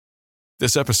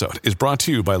This episode is brought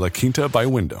to you by La Quinta by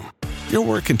Wyndham. Your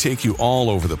work can take you all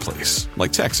over the place,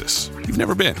 like Texas. You've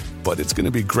never been, but it's going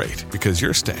to be great because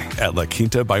you're staying at La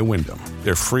Quinta by Wyndham.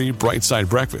 Their free Bright Side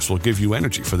breakfast will give you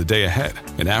energy for the day ahead.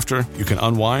 And after, you can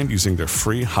unwind using their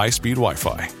free high-speed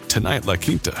Wi-Fi. Tonight, La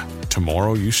Quinta.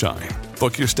 Tomorrow, you shine.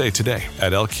 Book your stay today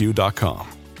at lq.com.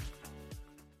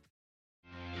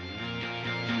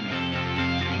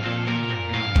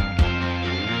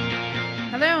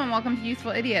 Hello and welcome to Useful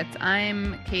Idiots.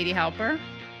 I'm Katie Halper.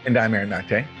 And I'm Aaron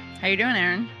Nocte. How you doing,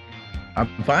 Aaron? I'm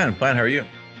fine. How are you?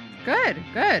 Good.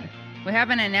 We have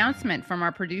an announcement from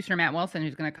our producer, Matt Wilson,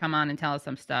 who's going to come on and tell us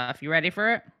some stuff. You ready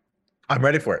for it? I'm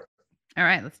ready for it. All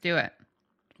right, let's do it.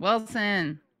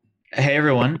 Wilson. Hey,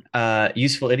 everyone.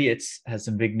 Useful Idiots has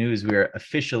some big news. We are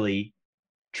officially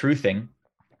truthing.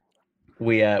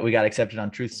 We got accepted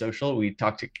on Truth Social. We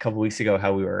talked a couple weeks ago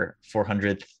how we were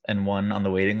 401 on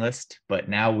the waiting list, but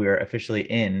now we're officially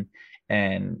in.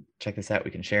 And check this out.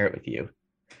 We can share it with you.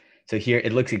 So here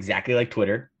it looks exactly like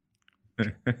Twitter.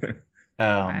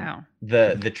 Wow.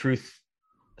 The Truth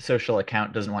Social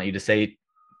account doesn't want you to say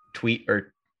tweet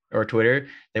or Twitter.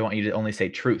 They want you to only say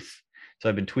truth. So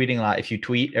I've been tweeting a lot. If you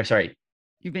tweet,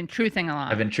 You've been truthing a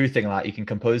lot. I've been truthing a lot. You can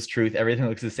compose truth. Everything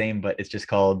looks the same, but it's just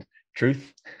called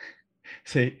truth.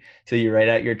 So you write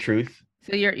out your truth.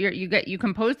 So you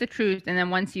compose the truth, and then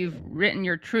once you've written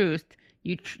your truth,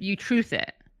 you truth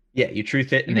it. Yeah, you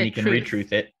truth it, and then you can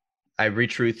retruth it. I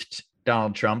retruthed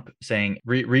Donald Trump saying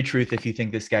retruth if you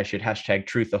think this guy should hashtag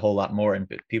truth a whole lot more, and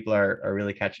people are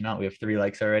really catching on. We have 3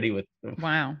 likes already with 2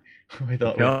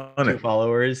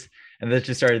 followers, and this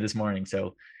just started this morning.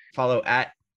 So follow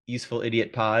at Useful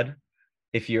Idiot Pod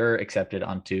if you're accepted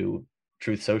onto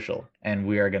Truth Social, and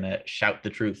we are gonna shout the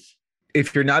truth.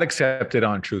 If you're not accepted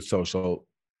on Truth Social,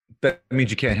 that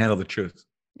means you can't handle the truth.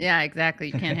 Yeah, exactly.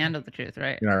 You can't handle the truth,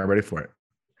 right? You're not ready for it.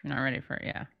 You're not ready for it,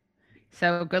 yeah.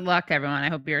 So good luck, everyone. I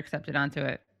hope you're accepted onto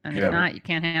it. And if not, you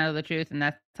can't handle the truth, and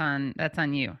that's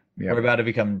on you. Yeah. We're about to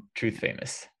become truth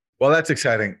famous. Well, that's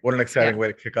exciting. What an exciting way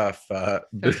to kick off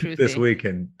this week.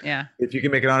 And if you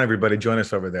can make it on, everybody, join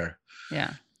us over there.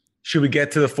 Yeah. Should we get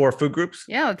to the 4 food groups?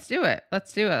 Yeah, let's do it.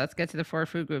 Let's get to the 4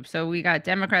 food groups. So we got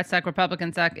Democrats suck,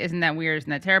 Republicans suck. Isn't that weird? Isn't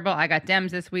that terrible? I got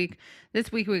Dems this week.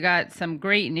 This week we got some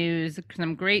great news,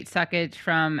 some great suckage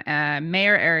from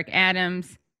Mayor Eric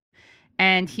Adams.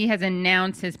 And he has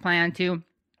announced his plan to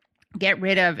get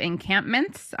rid of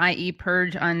encampments, i.e.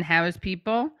 purge unhoused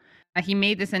people. He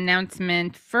made this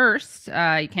announcement first.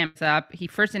 He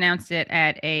first announced it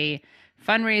at a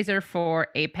fundraiser for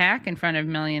AIPAC in front of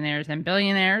millionaires and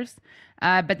billionaires.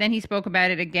 But then he spoke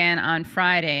about it again on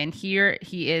Friday, and here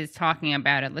he is talking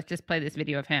about it. Let's just play this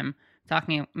video of him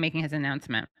making his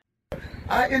announcement.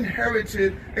 I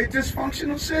inherited a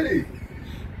dysfunctional city.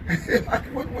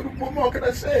 What more can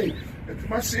I say?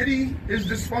 My city is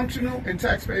dysfunctional, and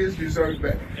taxpayers deserve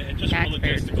better. And just from a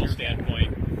logistical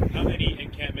standpoint, how many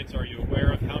encampments are you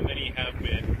aware of? How many have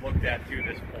been looked at to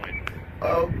this point?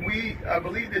 I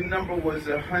believe the number was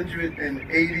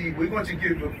 180. We're going to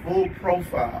give a full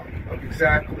profile of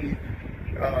exactly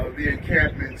the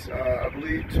encampments. I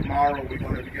believe tomorrow we're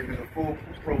going to be giving a full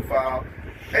profile.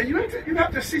 And you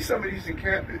have to see some of these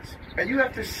encampments, and you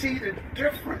have to see the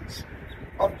difference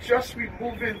of just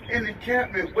removing an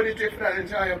encampment, what it did for that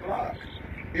entire block.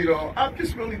 I'm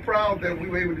just really proud that we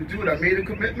were able to do it. I made a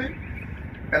commitment,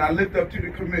 and I lived up to the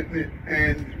commitment,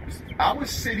 and our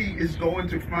city is going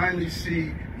to finally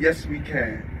see, yes, we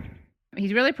can.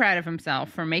 He's really proud of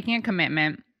himself for making a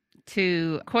commitment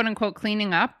to, quote unquote,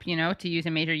 cleaning up, to use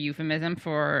a major euphemism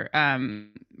for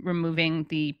removing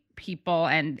the people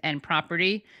and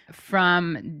property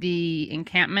from the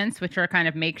encampments, which are kind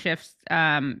of makeshift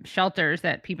shelters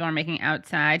that people are making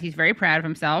outside. He's very proud of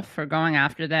himself for going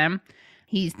after them.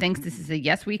 He thinks this is a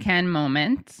yes, we can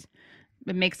moment.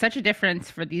 It makes such a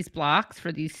difference for these blocks,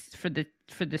 for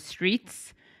the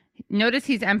streets. Notice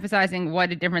he's emphasizing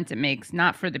what a difference it makes,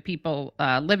 not for the people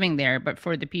living there, but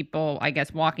for the people, I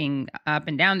guess, walking up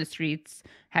and down the streets,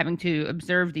 having to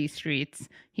observe these streets.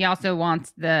 He also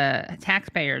wants the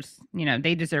taxpayers,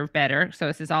 they deserve better. So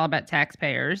this is all about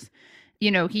taxpayers.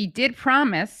 He did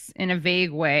promise in a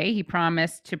vague way. He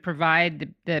promised to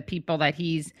provide the people that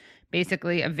he's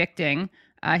basically evicting.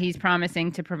 He's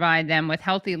promising to provide them with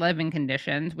healthy living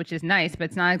conditions, which is nice, but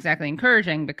it's not exactly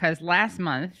encouraging because last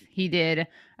month he did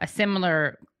a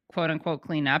similar quote unquote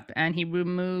cleanup and he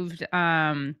removed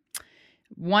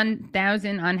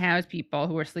 1,000 unhoused people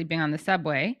who were sleeping on the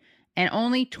subway. And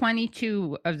only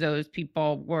 22 of those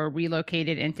people were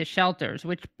relocated into shelters,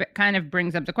 which kind of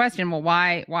brings up the question, well,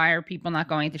 why are people not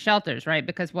going to shelters, right?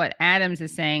 Because what Adams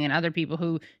is saying and other people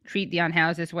who treat the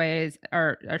unhoused this way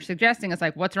are suggesting is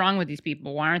like, what's wrong with these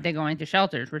people? Why aren't they going to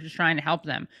shelters? We're just trying to help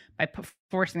them by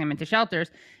forcing them into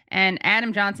shelters. And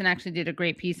Adam Johnson actually did a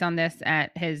great piece on this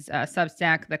at his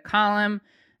Substack, The Column,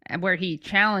 where he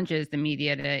challenges the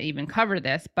media to even cover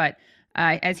this. But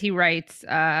as he writes,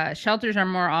 shelters are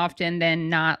more often than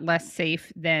not less safe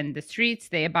than the streets.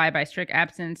 They abide by strict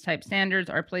abstinence type standards,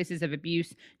 are places of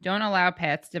abuse, don't allow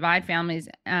pets, divide families,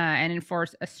 and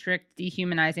enforce a strict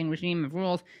dehumanizing regime of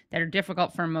rules that are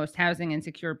difficult for most housing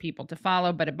insecure people to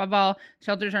follow. But above all,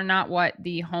 shelters are not what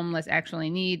the homeless actually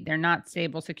need. They're not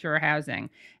stable, secure housing.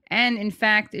 And in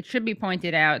fact, it should be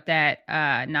pointed out that,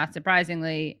 not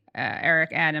surprisingly,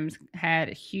 Eric Adams had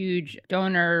a huge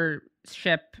donor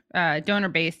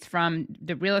base from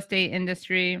the real estate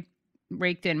industry,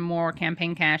 raked in more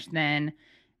campaign cash than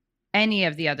any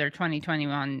of the other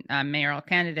 2021 mayoral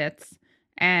candidates,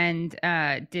 and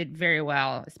did very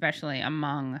well, especially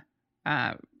among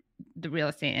the real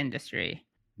estate industry.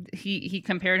 He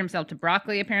compared himself to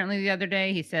broccoli apparently the other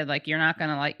day. He said, like, you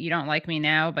don't like me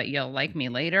now, but you'll like me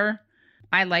later.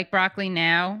 I like broccoli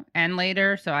now and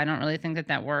later, so I don't really think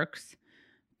that works.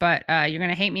 But you're going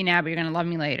to hate me now, but you're going to love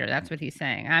me later. That's what he's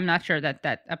saying. I'm not sure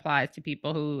that applies to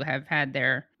people who have had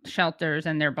their shelters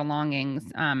and their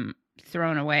belongings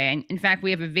thrown away. And in fact,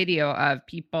 we have a video of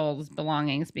people's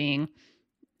belongings being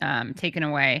taken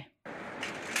away.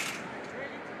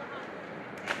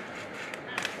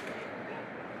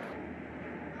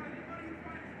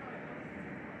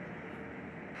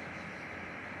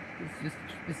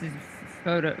 This is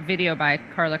video by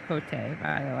Carla Cote,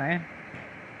 by the way.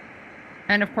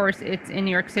 And of course, it's in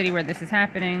New York City where this is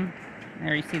happening.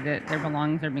 There you see that their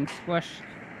belongings are being squished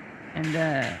in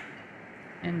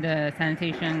the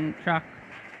sanitation truck.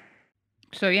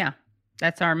 So yeah,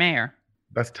 that's our mayor.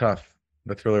 That's tough.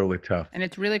 That's really, really tough. And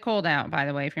it's really cold out, by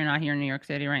the way, if you're not here in New York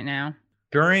City right now.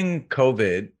 During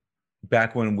COVID,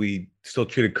 back when we still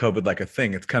treated COVID like a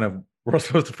thing, it's kind of, we're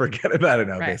supposed to forget about it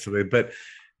now, right, basically. But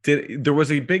there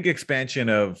was a big expansion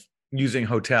of using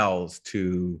hotels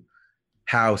to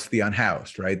house the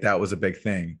unhoused, right? That was a big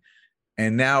thing.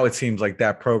 And now it seems like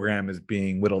that program is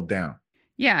being whittled down.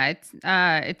 Yeah,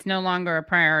 it's no longer a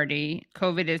priority.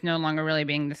 COVID is no longer really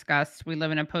being discussed. We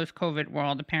live in a post-COVID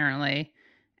world, apparently.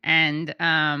 And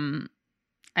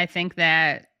I think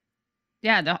that,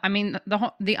 yeah,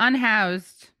 the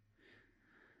unhoused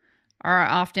are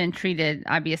often treated,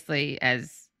 obviously,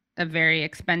 as a very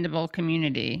expendable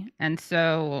community. And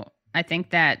so I think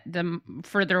that the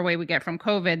further away we get from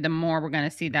COVID, the more we're going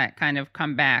to see that kind of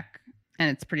come back. And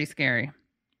it's pretty scary.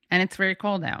 And it's very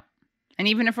cold out. And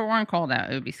even if it weren't cold out,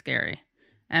 it would be scary.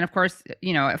 And of course,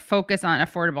 a focus on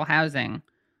affordable housing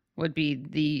would be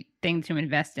the thing to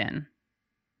invest in.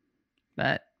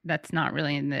 But that's not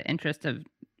really in the interest of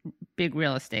big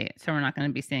real estate. So we're not going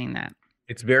to be seeing that.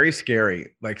 It's very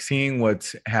scary, like seeing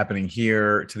what's happening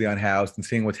here to the unhoused and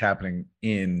seeing what's happening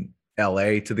in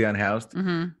LA to the unhoused.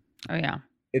 Mm-hmm. Oh, yeah.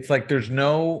 It's like there's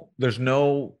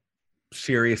no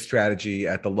serious strategy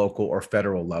at the local or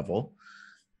federal level.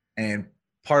 And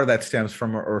part of that stems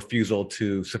from a refusal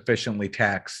to sufficiently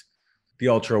tax the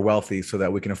ultra wealthy so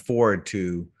that we can afford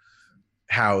to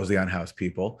house the unhoused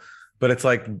people. But it's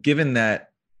like, given that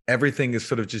everything is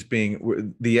sort of just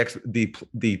being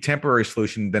the temporary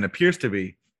solution then appears to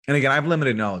be, and again, I have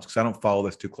limited knowledge because I don't follow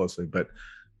this too closely, but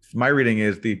my reading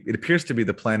is it appears to be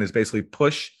the plan is basically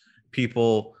push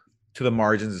people to the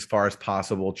margins as far as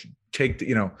possible,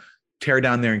 tear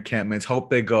down their encampments, hope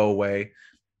they go away,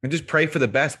 and just pray for the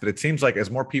best. But it seems like as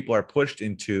more people are pushed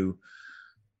into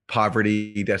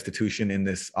poverty, destitution in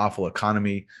this awful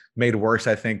economy, made worse,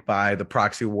 I think, by the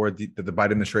proxy war that the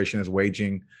Biden administration is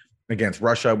waging against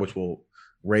Russia, which will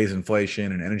raise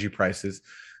inflation and energy prices,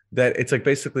 that it's like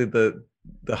basically the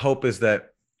hope is that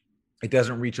it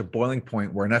doesn't reach a boiling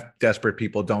point where enough desperate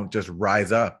people don't just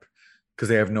rise up because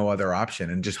they have no other option,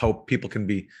 and just hope people can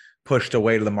be pushed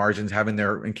away to the margins, having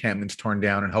their encampments torn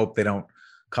down, and hope they don't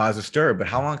cause a stir. But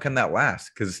how long can that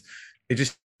last? Because it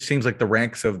just seems like the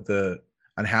ranks of the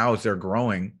unhoused are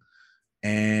growing,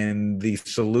 and the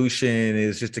solution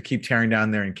is just to keep tearing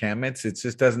down their encampments. It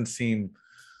just doesn't seem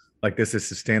like this is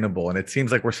sustainable. And it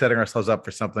seems like we're setting ourselves up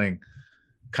for something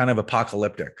kind of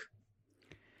apocalyptic.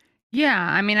 Yeah,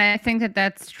 I mean, I think that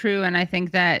that's true. And I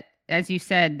think that, as you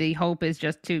said, the hope is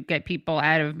just to get people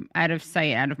out of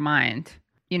sight, out of mind.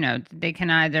 They can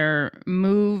either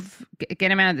move, get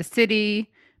them out of the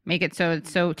city, make it so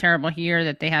it's so terrible here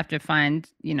that they have to find,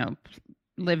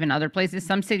 live in other places.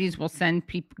 Some cities will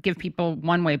give people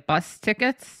one-way bus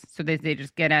tickets so that they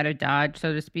just get out of Dodge,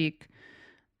 so to speak.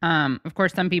 Of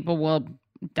course, some people will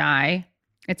die.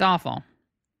 It's awful.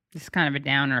 This is kind of a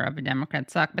downer of a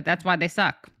Democrat suck, but that's why they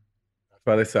suck. That's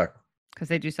why they suck. Because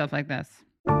they do stuff like this.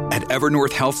 At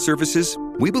Evernorth Health Services,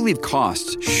 we believe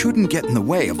costs shouldn't get in the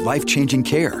way of life-changing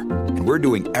care, and we're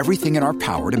doing everything in our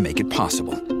power to make it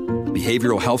possible.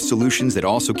 Behavioral health solutions that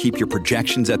also keep your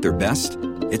projections at their best?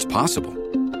 It's possible.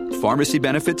 Pharmacy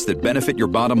benefits that benefit your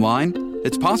bottom line?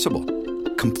 It's possible.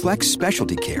 Complex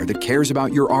specialty care that cares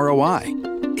about your ROI?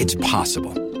 It's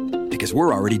possible. Because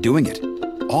we're already doing it.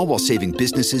 All while saving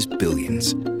businesses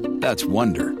billions. That's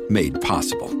Wonder made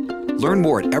possible. Learn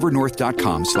more at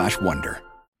evernorth.com/wonder.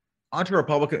 Onto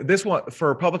Republican. This one for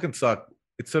Republican suck.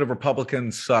 It's sort of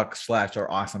Republican suck /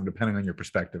 are awesome, depending on your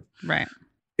perspective. Right.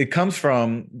 It comes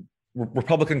from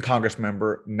Republican Congress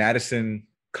member Madison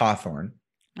Cawthorn.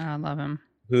 I love him.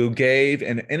 Who gave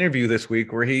an interview this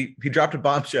week where he dropped a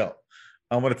bombshell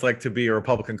on what it's like to be a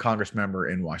Republican Congress member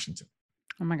in Washington.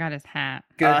 Oh my God, his hat.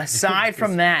 Aside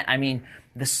from that, I mean,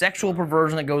 the sexual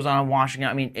perversion that goes on in Washington,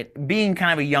 I mean, being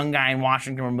kind of a young guy in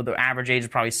Washington, where the average age is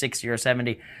probably 60 or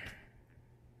 70,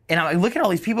 and I look at all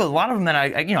these people, a lot of them that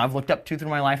I've looked up to through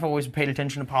my life. I've always paid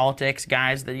attention to politics,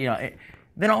 guys that,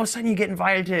 then all of a sudden you get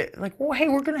invited to, like, well, hey,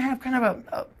 we're going to have kind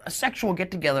of a sexual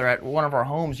get-together at one of our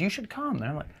homes. You should come. And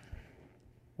I'm like,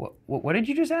 what did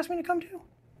you just ask me to come to?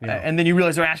 Yeah. And then you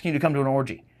realize they're asking you to come to an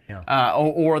orgy. Yeah.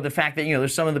 Or the fact that,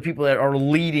 there's some of the people that are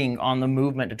leading on the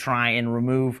movement to try and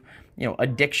remove,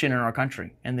 addiction in our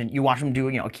country. And then you watch them do,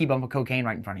 a key bump of cocaine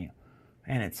right in front of you.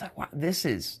 And it's like, wow, this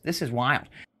is wild.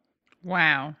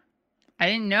 Wow. I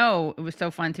didn't know it was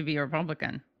so fun to be a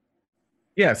Republican.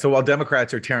 Yeah. So while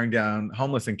Democrats are tearing down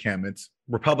homeless encampments,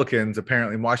 Republicans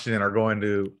apparently in Washington are going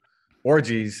to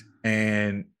orgies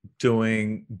and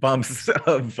doing bumps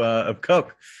of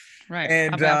coke. Right.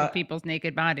 And about people's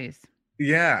naked bodies.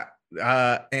 Yeah.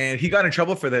 And he got in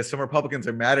trouble for this. Some Republicans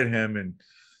are mad at him, and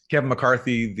Kevin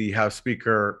McCarthy, the House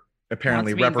Speaker,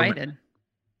 apparently he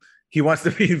wants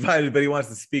to be invited, but he wants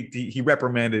to speak. He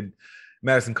reprimanded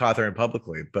Madison Cawthorn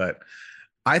publicly. But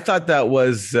I thought that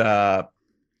was, first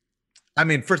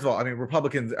of all,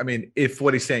 Republicans, if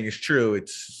what he's saying is true, it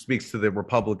speaks to the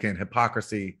Republican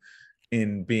hypocrisy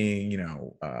in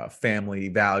being, family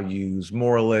values,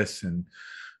 moralists, and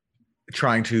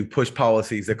trying to push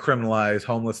policies that criminalize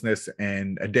homelessness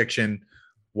and addiction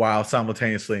while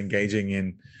simultaneously engaging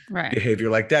in behavior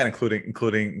like that,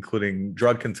 including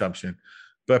drug consumption.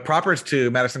 But propers to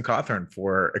Madison Cawthorn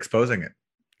for exposing it.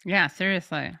 Yeah,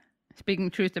 seriously. Speaking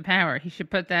truth to power. He should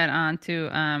put that onto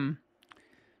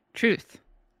Truth.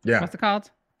 Yeah. What's it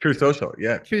called? Truth Social.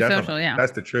 Yeah. Truth Social, yeah.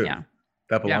 That's the truth. Yeah.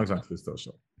 That belongs on Truth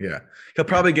Social. Yeah. He'll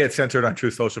probably get censored on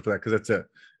Truth Social for that because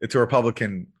it's a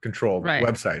Republican controlled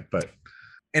website. But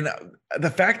the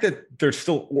fact that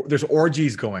there's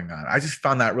orgies going on, I just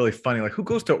found that really funny. Like, who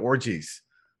goes to orgies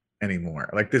anymore?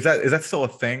 Like, is that still a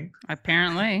thing?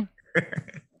 Apparently.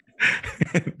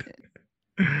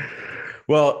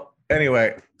 Well,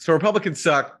 anyway, so Republicans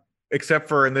suck, except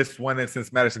for in this one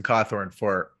instance, Madison Cawthorn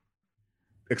for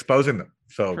exposing them.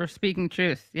 So for speaking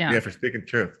truth. Yeah. Yeah, for speaking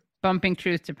truth. Bumping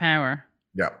truth to power.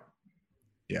 Yeah.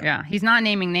 Yeah. He's not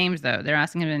naming names, though. They're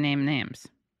asking him to name names.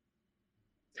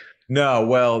 No,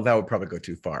 well, that would probably go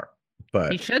too far.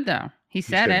 But he should, though. He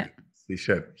said it. He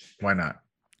should. Why not?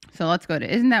 So let's go to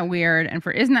Isn't That Weird? And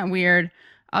for Isn't That Weird?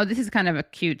 Oh, this is kind of a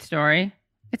cute story.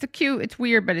 It's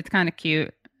weird, but it's kind of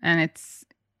cute. And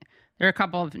there are a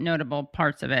couple of notable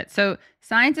parts of it. So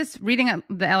scientists, reading at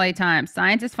the LA Times,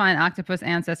 scientists find octopus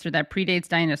ancestor that predates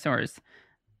dinosaurs.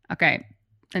 Okay.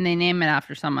 And they name it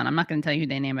after someone. I'm not going to tell you who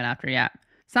they name it after yet.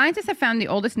 Scientists have found the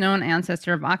oldest known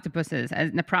ancestor of octopuses as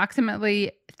an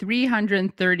approximately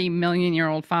 330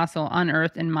 million-year-old fossil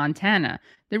unearthed in Montana.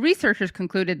 The researchers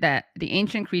concluded that the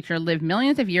ancient creature lived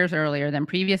millions of years earlier than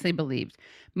previously believed,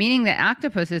 meaning that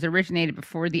octopuses originated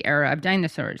before the era of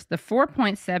dinosaurs. The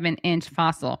 4.7-inch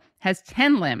fossil has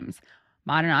 10 limbs.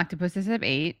 Modern octopuses have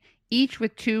 8, each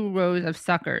with 2 rows of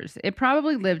suckers. It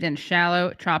probably lived in a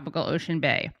shallow tropical ocean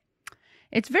bay.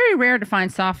 It's very rare to find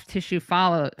soft tissue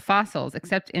fossils,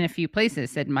 except in a few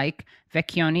places, said Mike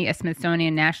Vecchione, a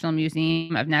Smithsonian National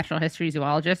Museum of Natural History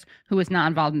zoologist who was not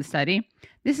involved in the study.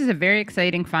 This is a very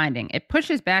exciting finding. It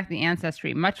pushes back the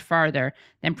ancestry much farther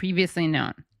than previously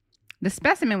known. The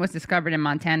specimen was discovered in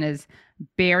Montana's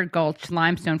Bear Gulch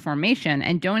Limestone Formation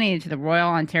and donated to the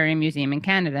Royal Ontario Museum in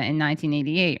Canada in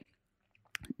 1988.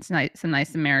 It's a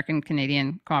nice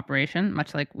American-Canadian cooperation,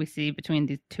 much like we see between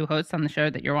the two hosts on the show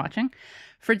that you're watching.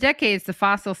 For decades, the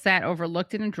fossil sat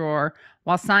overlooked in a drawer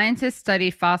while scientists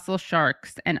studied fossil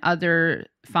sharks and other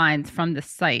finds from the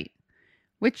site.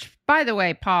 Which, by the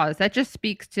way, pause, that just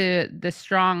speaks to the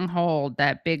strong hold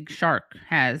that Big Shark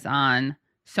has on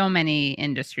so many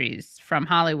industries, from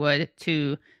Hollywood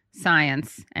to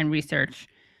science and research.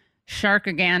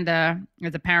 Sharkaganda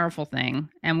is a powerful thing,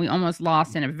 and we almost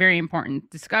lost in a very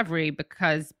important discovery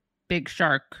because Big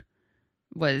Shark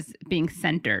was being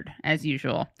centered as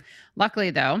usual.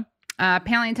 Luckily, though,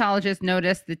 paleontologists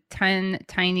noticed the 10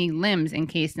 tiny limbs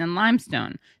encased in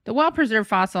limestone. The well-preserved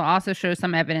fossil also shows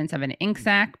some evidence of an ink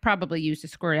sac, probably used to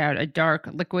squirt out a dark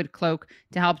liquid cloak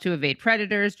to help to evade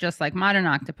predators, just like modern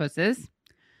octopuses.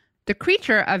 The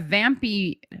creature, a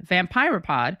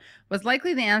vampiropod, was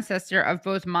likely the ancestor of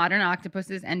both modern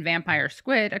octopuses and vampire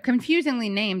squid, a confusingly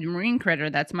named marine critter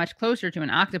that's much closer to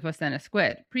an octopus than a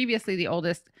squid. Previously, the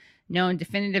oldest known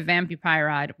definitive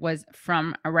vampiropod was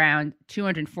from around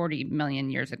 240 million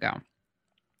years ago.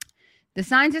 The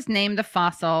scientists named the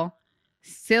fossil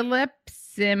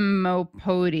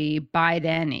Silipsimopodi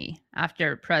bideni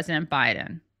after President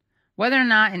Biden. Whether or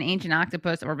not an ancient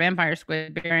octopus or vampire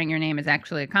squid bearing your name is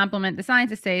actually a compliment, the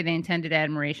scientists say they intended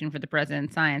admiration for the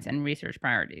president's science and research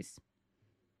priorities.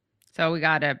 So we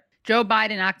got a Joe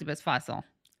Biden octopus fossil.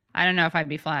 I don't know if I'd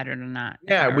be flattered or not.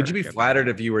 Yeah, would you be flattered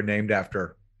if you were named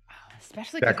after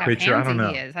especially that creature? I don't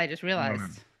know. He is. I just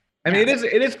realized. I mean,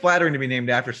 it is flattering to be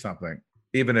named after something,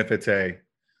 even if it's to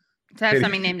have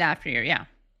something named after you. Yeah.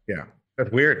 Yeah,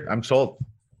 that's weird. I'm sold.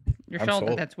 You're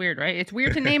sold. That's weird, right? It's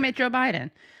weird to name it Joe Biden.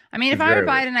 I mean, if I were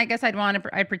Biden, I guess I'd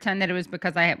pretend that it was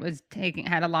because I had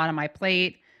a lot on my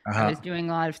plate. I was doing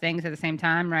a lot of things at the same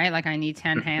time, right? Like I need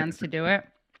 10 hands to do it.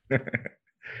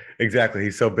 Exactly.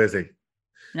 He's so busy.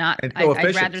 Not. And so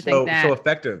I'd rather think that. So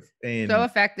effective in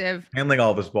handling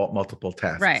all of his multiple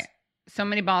tasks. Right. So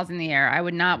many balls in the air. I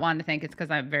would not want to think it's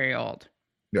because I'm very old.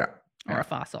 Yeah. Or a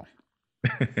fossil.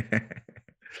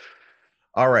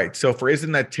 All right. So for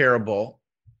Isn't That Terrible,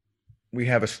 we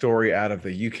have a story out of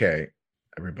the UK.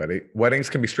 Everybody, weddings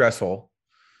can be stressful,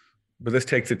 but this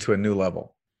takes it to a new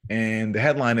level. And the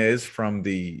headline is from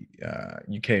the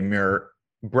UK Mirror: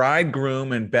 bride,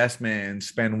 groom, and best man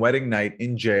spend wedding night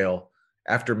in jail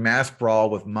after mass brawl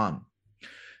with mum.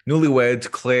 Newlyweds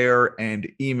Claire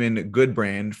and Eamon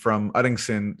Goodbrand from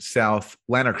Uddingston, South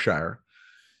Lanarkshire,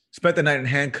 spent the night in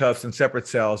handcuffs in separate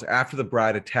cells after the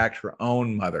bride attacked her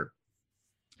own mother.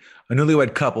 A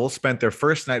newlywed couple spent their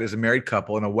first night as a married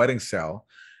couple in a wedding cell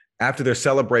after their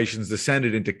celebrations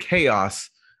descended into chaos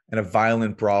and a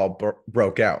violent brawl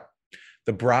broke out.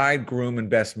 The bride, groom, and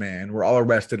best man were all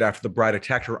arrested after the bride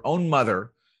attacked her own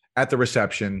mother at the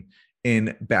reception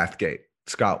in Bathgate,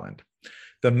 Scotland.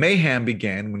 The mayhem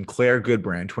began when Claire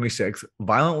Goodbrand, 26,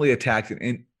 violently attacked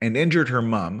and injured her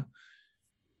mum,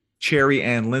 Cherry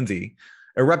Ann Lindsay,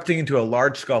 erupting into a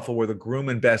large scuffle where the groom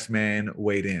and best man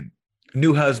weighed in.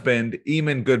 New husband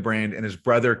Eamon Goodbrand and his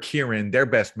brother Kieran, their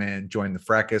best man, joined the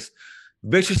fracas,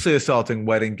 viciously assaulting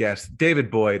wedding guest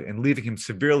David Boyd and leaving him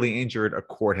severely injured, a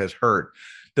court has heard.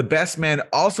 The best man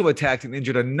also attacked and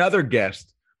injured another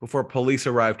guest before police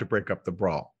arrived to break up the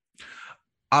brawl.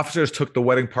 Officers took the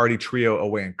wedding party trio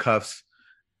away in cuffs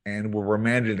and were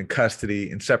remanded in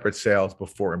custody in separate cells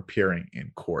before appearing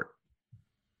in court.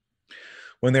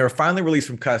 When they were finally released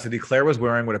from custody, Claire was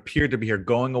wearing what appeared to be her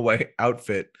going-away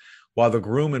outfit, while the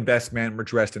groom and best man were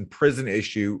dressed in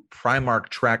prison-issue Primark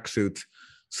tracksuits,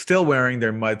 still wearing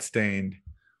their mud-stained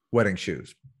wedding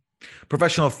shoes.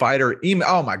 Professional fighter Eamon.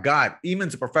 Oh my God,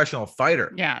 Eamon's a professional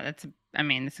fighter. Yeah,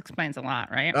 this explains a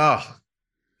lot, right? Oh,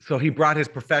 so he brought his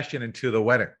profession into the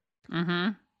wedding.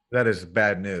 Mm-hmm. That is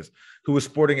bad news. Who was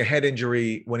sporting a head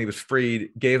injury when he was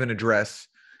freed, gave an address,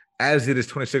 as did his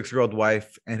 26-year-old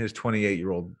wife and his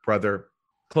 28-year-old brother.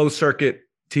 Closed circuit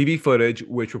TV footage,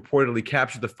 which reportedly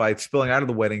captured the fight spilling out of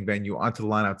the wedding venue onto the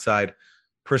lawn outside,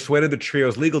 persuaded the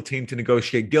trio's legal team to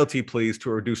negotiate guilty pleas to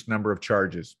a reduced number of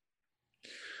charges.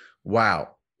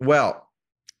 Wow. Well,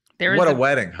 what a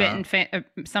wedding, huh?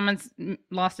 Someone's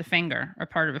lost a finger or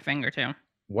part of a finger too.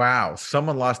 Wow.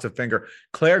 Someone lost a finger.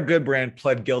 Claire Goodbrand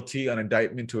pled guilty on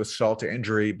indictment to assault to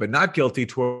injury, but not guilty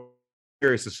to a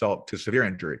serious assault to severe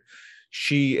injury.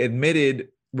 She admitted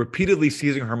repeatedly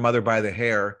seizing her mother by the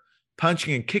hair,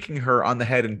 punching and kicking her on the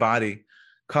head and body,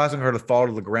 causing her to fall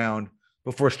to the ground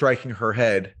before striking her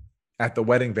head at the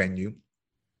wedding venue.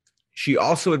 She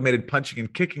also admitted punching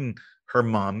and kicking her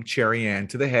mom, Cherry Ann,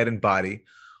 to the head and body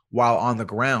while on the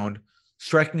ground,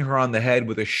 striking her on the head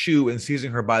with a shoe and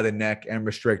seizing her by the neck and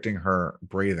restricting her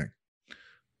breathing.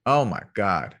 Oh my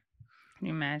God. Can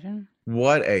you imagine?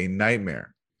 What a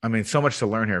nightmare. I mean, so much to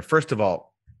learn here. First of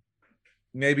all,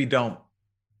 maybe don't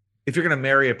if you're going to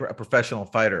marry a professional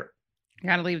fighter, you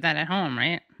got to leave that at home,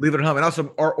 right? Leave it at home, and also,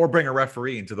 or bring a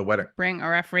referee into the wedding. Bring a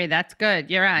referee. That's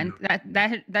good. You're right.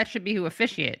 And that should be who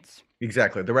officiates.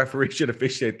 Exactly. The referee should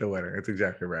officiate the wedding. That's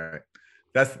exactly right.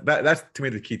 That's to me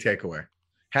the key takeaway.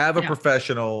 Have a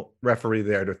professional referee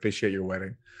there to officiate your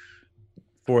wedding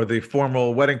for the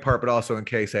formal wedding part, but also in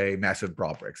case a massive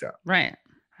brawl breaks out. Right.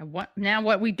 What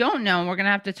we don't know, and we're going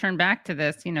to have to turn back to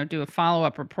this, do a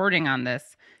follow-up reporting on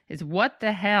this, is what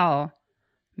the hell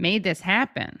made this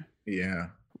happen? Yeah.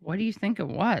 What do you think it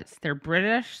was? They're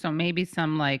British, so maybe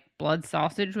some like blood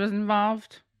sausage was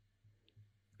involved.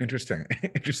 Interesting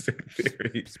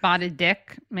theory. Spotted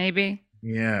dick, maybe.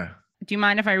 Yeah. Do you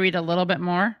mind if I read a little bit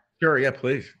more? Sure. Yeah,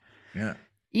 please. Yeah.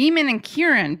 Eamon and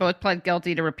Kieran both pled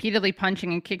guilty to repeatedly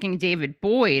punching and kicking David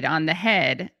Boyd on the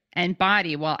head and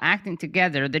body while acting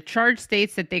together. The charge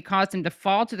states that they caused him to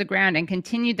fall to the ground and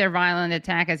continued their violent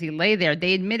attack as he lay there.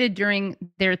 They admitted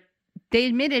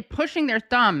pushing their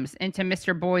thumbs into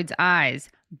Mr. Boyd's eyes,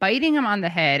 biting him on the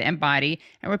head and body,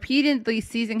 and repeatedly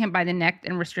seizing him by the neck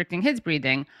and restricting his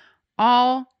breathing,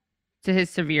 all to his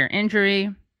severe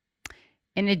injury.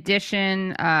 In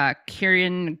addition,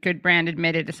 Kieran Goodbrand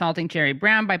admitted assaulting Jerry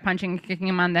Brown by punching and kicking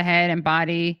him on the head and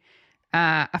body.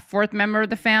 A fourth member of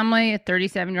the family, a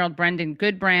 37-year-old Brendan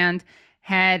Goodbrand,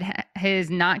 had his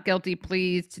not guilty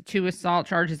pleas to 2 assault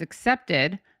charges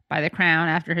accepted by the Crown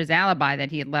after his alibi that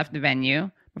he had left the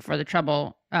venue before the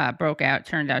trouble broke out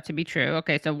turned out to be true.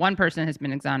 Okay, so one person has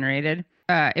been exonerated.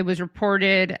 It was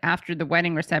reported after the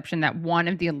wedding reception that one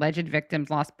of the alleged victims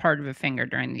lost part of a finger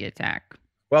during the attack.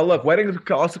 Well, look, weddings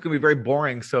also can be very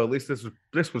boring, so at least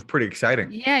this was pretty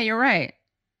exciting. Yeah, you're right.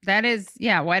 That is,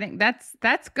 wedding.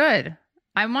 That's good.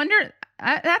 I wonder.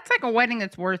 That's like a wedding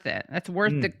that's worth it. That's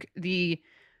worth the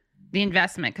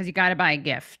investment because you got to buy a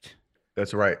gift.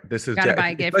 That's right. This is got to buy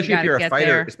a gift. Especially if you're a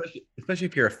fighter. Especially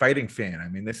if you're a fighting fan. I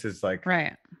mean, this is like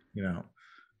right.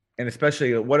 And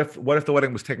especially what if the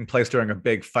wedding was taking place during a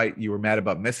big fight you were mad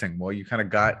about missing? Well, you kind of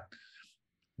got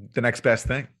the next best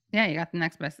thing. Yeah, you got the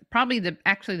next best. Probably the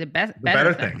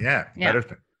better thing. Yeah, better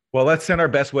thing. Well, let's send our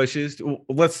best wishes.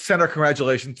 Let's send our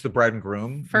congratulations to the bride and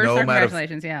groom.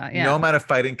 Congratulations. No amount of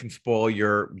fighting can spoil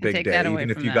your big day, even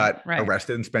if you got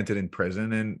arrested and spent it in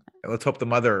prison. And let's hope the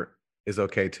mother is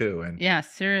okay too. And yeah,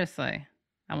 seriously.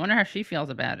 I wonder how she feels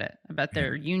about it, about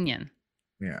their union.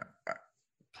 Yeah.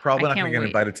 Probably not going to get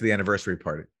invited to the anniversary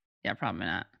party. Yeah, probably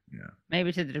not. Yeah.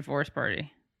 Maybe to the divorce party.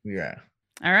 Yeah.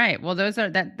 All right. Well,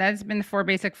 that's been the 4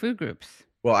 basic food groups.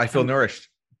 Well, I feel nourished.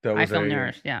 I feel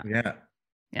nourished. Yeah.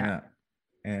 Yeah.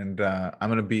 And I'm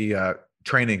going to be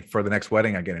training for the next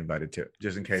wedding I get invited to,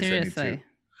 just in case I need to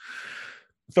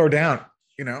throw down,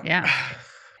 Yeah.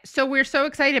 So we're so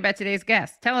excited about today's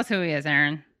guest. Tell us who he is,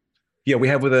 Aaron. Yeah, we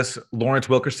have with us Lawrence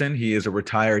Wilkerson. He is a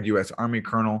retired U.S. Army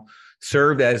colonel,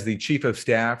 served as the chief of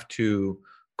staff to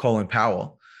Colin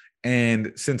Powell.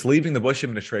 And since leaving the Bush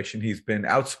administration, he's been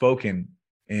outspoken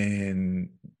in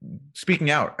speaking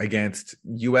out against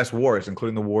U.S. wars,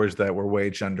 including the wars that were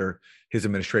waged under his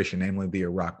administration, namely the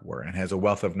Iraq War, and has a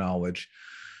wealth of knowledge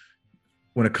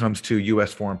when it comes to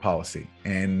U.S. foreign policy.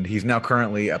 And he's now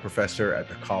currently a professor at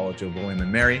the College of William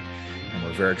and Mary, and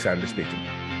we're very excited to speak to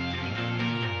him.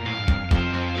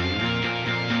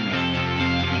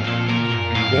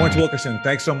 Lawrence Wilkerson,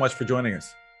 thanks so much for joining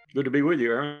us. Good to be with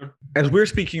you, Aaron. As we're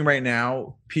speaking right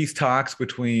now, peace talks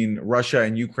between Russia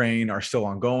and Ukraine are still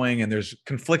ongoing, and there's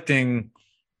conflicting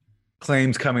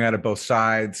claims coming out of both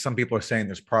sides. Some people are saying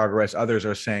there's progress. Others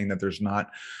are saying that there's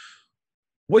not.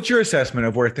 What's your assessment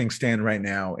of where things stand right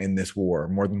now in this war,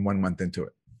 more than 1 month into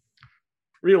it?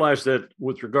 Realize that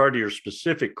with regard to your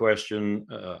specific question,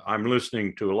 I'm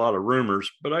listening to a lot of rumors,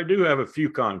 but I do have a few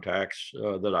contacts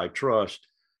that I trust,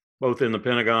 both in the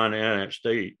Pentagon and at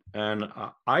state. And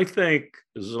I think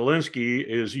Zelensky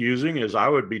is using, as I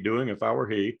would be doing if I were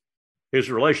he,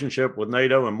 his relationship with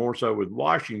NATO and more so with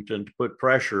Washington to put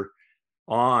pressure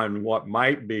on what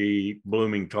might be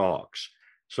blooming talks.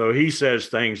 So he says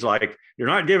things like, you're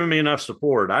not giving me enough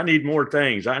support. I need more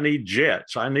things. I need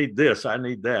jets. I need this. I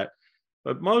need that.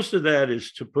 But most of that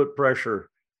is to put pressure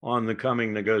on the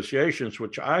coming negotiations,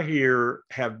 which I hear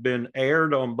have been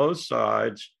aired on both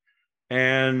sides.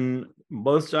 And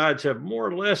both sides have more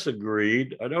or less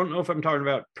agreed. I don't know if I'm talking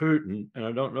about Putin, and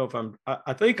I don't know if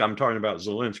I think I'm talking about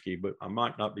Zelensky, but I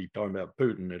might not be talking about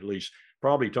Putin, at least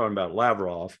probably talking about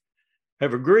Lavrov,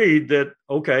 have agreed that,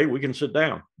 okay, we can sit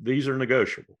down. These are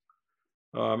negotiable.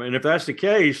 And if that's the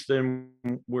case, then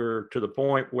we're to the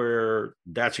point where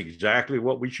that's exactly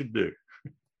what we should do.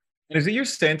 And is it your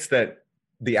sense that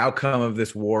the outcome of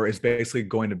this war is basically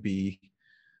going to be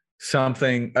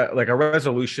something like a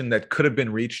resolution that could have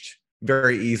been reached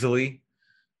very easily.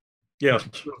 Yes.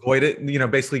 To avoid it,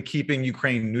 basically keeping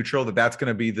Ukraine neutral, that's going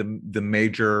to be the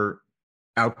major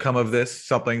outcome of this,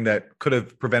 something that could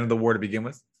have prevented the war to begin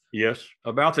with? Yes.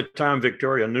 About the time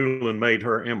Victoria Nuland made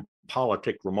her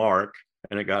impolitic remark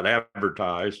and it got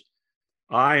advertised,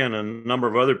 I and a number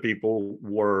of other people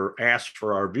were asked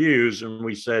for our views, and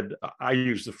we said, I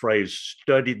use the phrase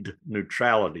studied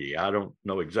neutrality. I don't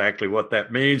know exactly what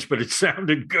that means, but it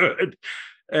sounded good.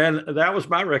 And that was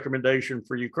my recommendation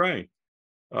for Ukraine.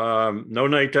 No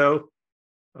NATO,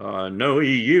 no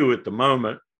EU at the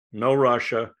moment, no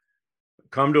Russia.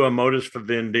 Come to a modus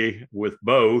vivendi with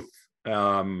both.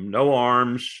 No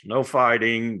arms, no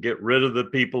fighting. Get rid of the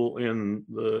people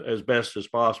as best as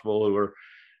possible who are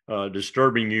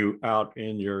disturbing you out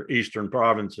in your eastern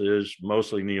provinces,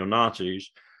 mostly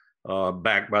neo-Nazis,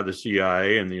 backed by the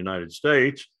CIA and the United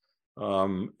States,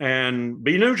 and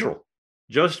be neutral.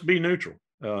 Just be neutral.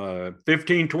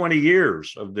 15, 20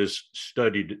 years of this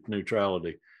studied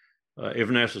neutrality, if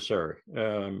necessary.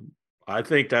 I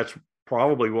think that's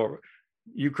probably what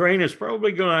Ukraine is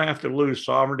probably going to have to lose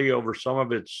sovereignty over some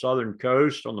of its southern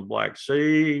coast on the Black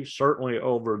Sea, certainly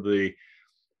over the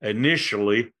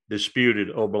initially disputed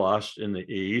oblast in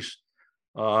the east,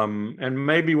 and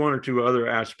maybe one or two other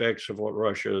aspects of what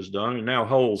Russia has done and now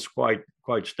holds quite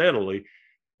steadily.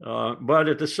 But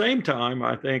at the same time,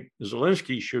 I think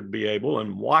Zelensky should be able,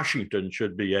 and Washington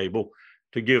should be able,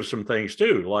 to give some things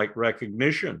too, like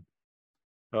recognition,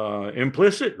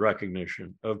 implicit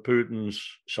recognition of Putin's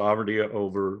sovereignty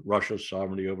over Russia's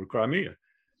sovereignty over Crimea,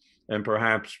 and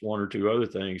perhaps one or two other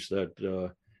things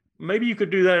that maybe you could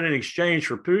do that in exchange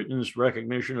for Putin's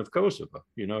recognition of Kosovo.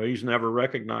 He's never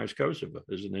recognized Kosovo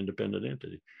as an independent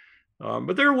entity.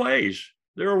 But there are ways.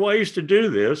 There are ways to do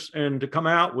this and to come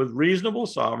out with reasonable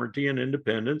sovereignty and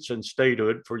independence and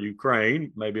statehood for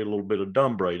Ukraine, maybe a little bit of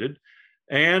dumb-braided,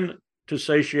 and to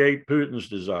satiate Putin's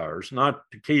desires, not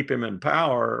to keep him in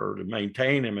power or to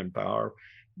maintain him in power.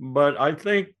 But I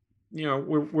think,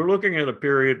 we're looking at a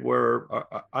period where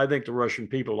I think the Russian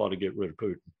people ought to get rid of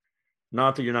Putin.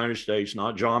 Not the United States,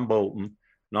 not John Bolton,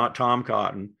 not Tom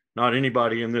Cotton, not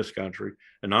anybody in this country,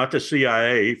 and not the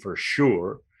CIA for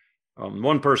sure.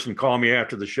 One person called me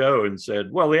after the show and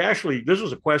said, well, this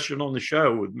was a question on the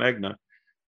show with Megna.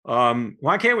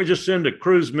 Why can't we just send a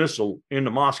cruise missile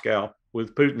into Moscow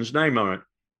with Putin's name on it?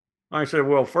 I said,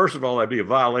 well, first of all, that'd be a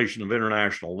violation of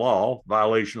international law,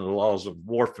 violation of the laws of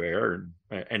warfare.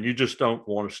 And you just don't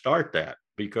want to start that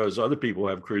because other people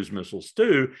have cruise missiles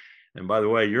too. And by the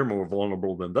way, you're more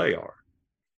vulnerable than they are.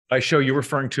 By show, you're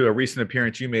referring to a recent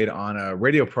appearance you made on a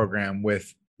radio program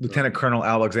with Lieutenant Colonel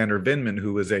Alexander Vindman,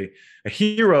 who was a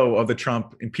hero of the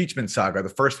Trump impeachment saga, the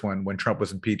first one when Trump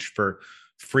was impeached for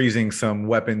freezing some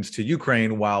weapons to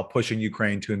Ukraine while pushing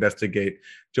Ukraine to investigate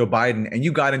Joe Biden. And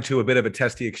you got into a bit of a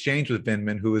testy exchange with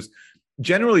Vindman, who is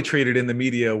generally treated in the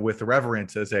media with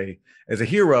reverence as a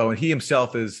hero. And he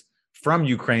himself is from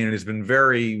Ukraine and has been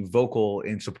very vocal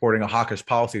in supporting a hawkish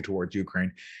policy towards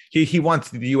Ukraine. He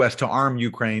wants the U.S. to arm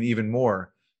Ukraine even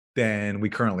more than we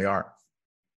currently are.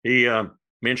 He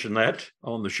mentioned that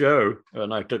on the show,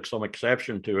 and I took some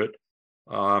exception to it.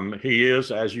 He is,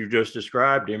 as you just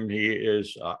described him, he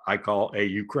is, I call a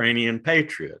Ukrainian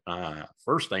patriot.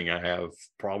 First thing I have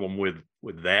problem with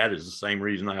that is the same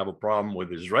reason I have a problem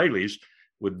with Israelis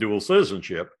with dual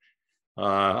citizenship.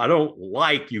 I don't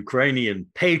like Ukrainian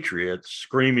patriots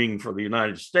screaming for the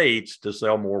United States to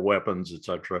sell more weapons,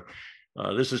 etc.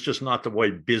 This is just not the way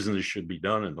business should be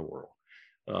done in the world.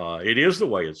 It is the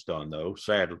way it's done, though,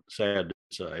 sad to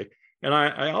say. And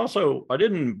I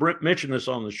didn't mention this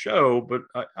on the show, but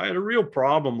I had a real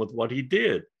problem with what he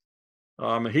did.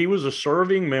 He was a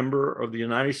serving member of the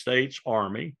United States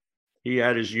Army. He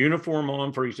had his uniform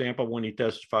on, for example, when he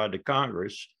testified to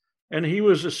Congress. And he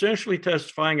was essentially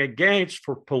testifying against,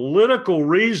 for political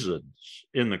reasons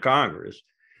in the Congress,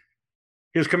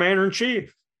 his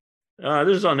commander-in-chief.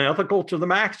 This is unethical to the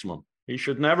maximum. He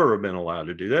should never have been allowed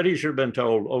to do that. He should have been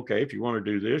told, okay, if you want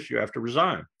to do this, you have to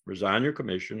resign your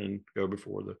commission and go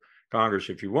before the Congress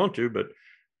if you want to, but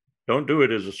don't do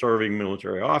it as a serving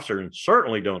military officer, and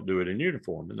certainly don't do it in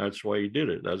uniform. And that's the way he did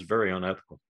it. That's very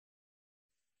unethical.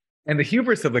 And the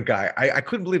hubris of the guy, I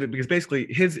couldn't believe it, because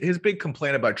basically his big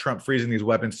complaint about Trump freezing these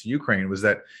weapons to Ukraine was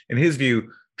that, in his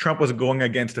view, Trump was going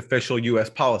against official U.S.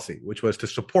 policy, which was to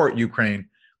support Ukraine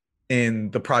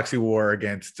in the proxy war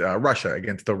against Russia,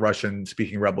 against the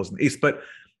Russian-speaking rebels in the East. But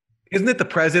isn't it the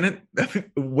president,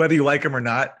 whether you like him or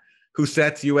not, who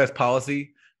sets U.S.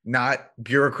 policy, not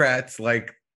bureaucrats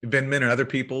like Vindman and other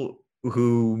people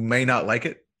who may not like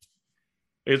it?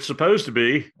 It's supposed to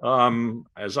be.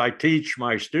 As I teach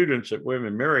my students at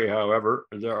William & Mary, however,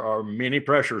 there are many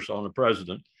pressures on the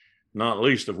president, not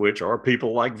least of which are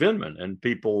people like Vindman and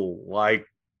people like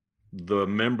the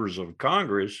members of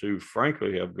Congress who,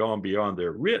 frankly, have gone beyond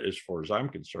their wit, as far as I'm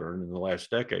concerned, in the last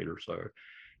decade or so,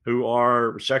 who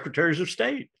are secretaries of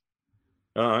state.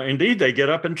 Indeed, they get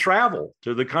up and travel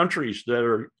to the countries that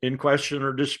are in question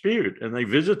or dispute, and they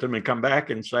visit them and come back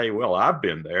and say, well, I've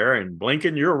been there, and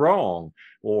Blinken, you're wrong,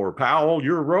 or Powell,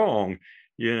 you're wrong.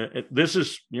 This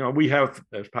is, we have,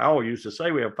 as Powell used to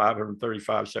say, we have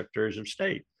 535 secretaries of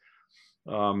state.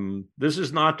 This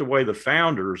is not the way the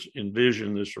founders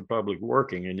envisioned this republic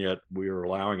working, and yet we are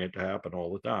allowing it to happen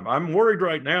all the time. I'm worried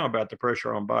right now about the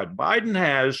pressure on Biden. Biden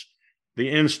has the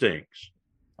instincts.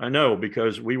 I know,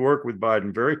 because we worked with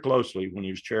Biden very closely when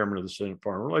he was chairman of the Senate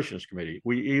Foreign Relations Committee.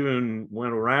 We even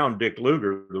went around Dick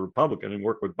Lugar, the Republican, and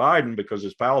worked with Biden because,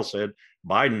 as Powell said,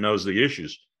 Biden knows the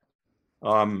issues.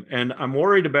 And I'm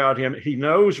worried about him. He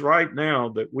knows right now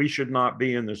that we should not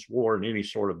be in this war in any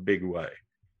sort of big way.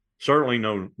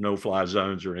 Certainly no-fly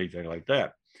zones or anything like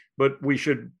that. But we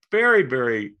should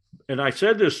very, and I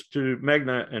said this to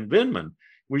Megna and Vindman,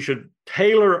 we should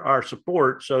tailor our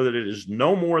support so that it is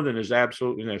no more than is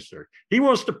absolutely necessary. He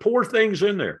wants to pour things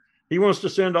in there. He wants to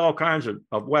send all kinds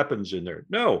of weapons in there.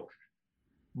 No,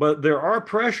 but there are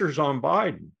pressures on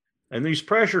Biden. And these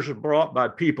pressures are brought by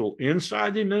people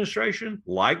inside the administration,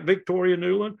 like Victoria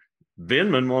Nuland.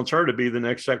 Vindman wants her to be the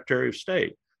next Secretary of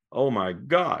State. Oh my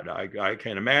God, I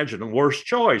can't imagine a worse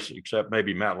choice, except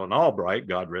maybe Madeleine Albright,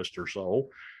 God rest her soul.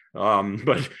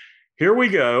 But here we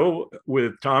go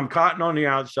with Tom Cotton on the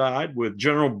outside, with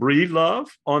General Breedlove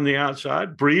on the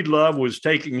outside. Breedlove was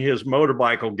taking his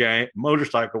motorcycle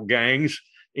gangs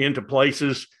into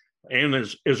places in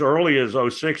as early as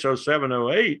 06, 07,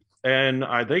 08. And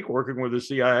I think working with the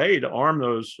CIA to arm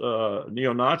those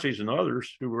neo-Nazis and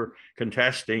others who were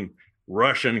contesting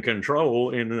Russian control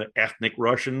in the ethnic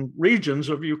Russian regions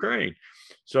of Ukraine.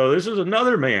 So this is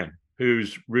another man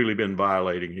who's really been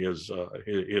violating his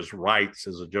rights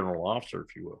as a general officer,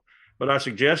 if you will. But I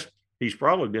suggest he's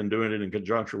probably been doing it in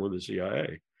conjunction with the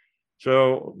CIA.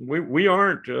 So we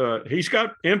aren't, he's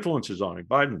got influences on him,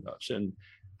 Biden does. And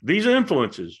these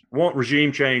influences want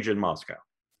regime change in Moscow,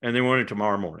 and they want it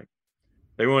tomorrow morning.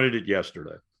 They wanted it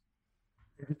yesterday.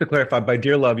 Just to clarify, by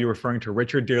Dearlove, you're referring to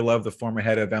Richard Dearlove, the former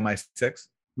head of MI6?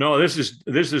 No, this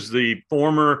is the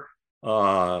former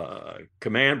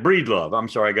Breedlove. I'm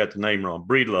sorry, I got the name wrong.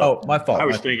 Breedlove. Oh, my fault. I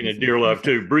was thinking of Dearlove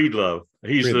too. Breedlove.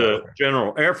 He's the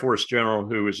general, Air Force general,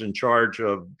 who was in charge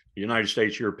of the United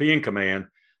States European Command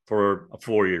for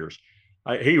 4 years.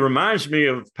 He reminds me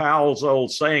of Powell's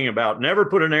old saying about never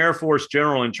put an Air Force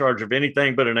general in charge of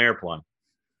anything but an airplane.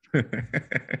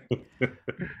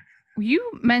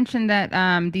 You mentioned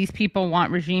that these people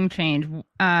want regime change.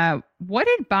 What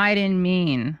did Biden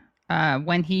mean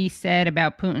when he said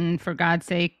about Putin, for God's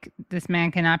sake, this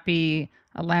man cannot be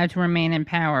allowed to remain in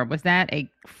power? Was that a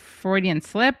Freudian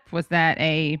slip? Was that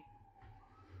a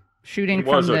shooting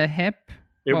from the hip?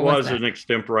 It was an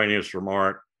extemporaneous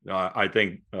remark. I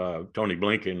think Tony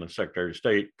Blinken, the Secretary of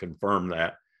State, confirmed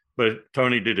that. But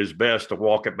Tony did his best to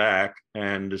walk it back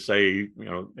and to say,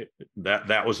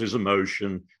 that was his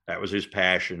emotion. That was his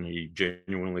passion. He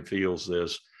genuinely feels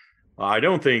this. I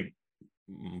don't think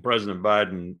President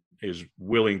Biden is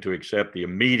willing to accept the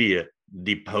immediate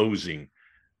deposing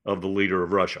of the leader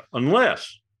of Russia,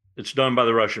 unless it's done by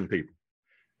the Russian people.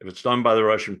 If it's done by the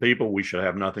Russian people, we should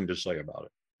have nothing to say about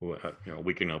it.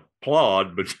 We can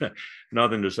applaud, but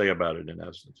nothing to say about it in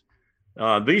essence.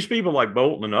 These people like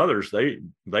Bolton and others,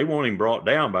 they want him brought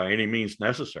down by any means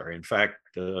necessary. In fact,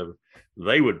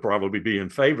 they would probably be in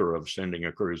favor of sending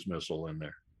a cruise missile in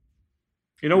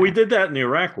there. We did that in the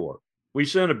Iraq War. We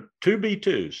sent 2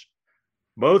 B-2s.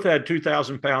 Both had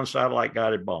 2,000-pound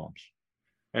satellite-guided bombs,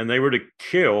 and they were to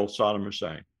kill Saddam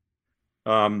Hussein.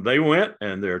 They went,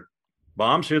 and their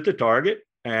bombs hit the target,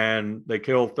 and they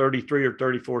killed 33 or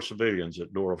 34 civilians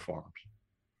at Dora Farms.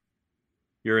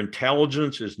 Your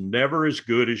intelligence is never as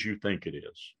good as you think it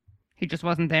is. He just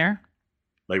wasn't there?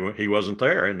 He wasn't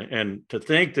there. And to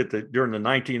think that during the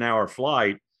 19-hour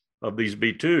flight of these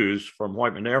B-2s from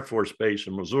Whiteman Air Force Base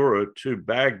in Missouri to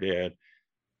Baghdad,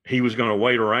 he was going to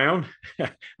wait around.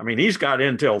 I mean, he's got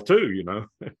intel too,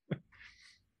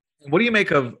 What do you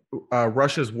make of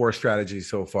Russia's war strategy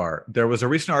so far? There was a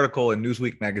recent article in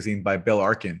Newsweek magazine by Bill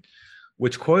Arkin,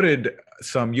 which quoted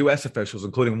some U.S. officials,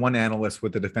 including one analyst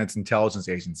with the Defense Intelligence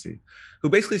Agency, who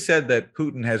basically said that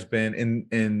Putin has been,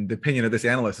 in the opinion of this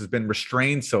analyst, has been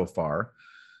restrained so far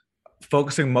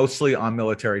focusing mostly on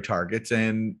military targets.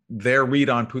 And their read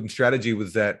on Putin's strategy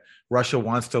was that Russia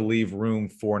wants to leave room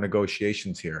for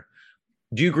negotiations here.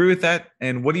 Do you agree with that?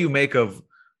 And what do you make of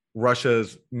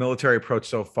Russia's military approach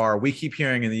so far? We keep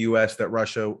hearing in the U.S. that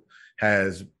Russia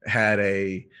has had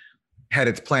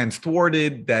its plans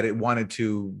thwarted, that it wanted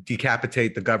to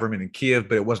decapitate the government in Kiev,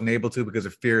 but it wasn't able to because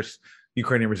of fierce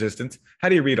Ukrainian resistance. How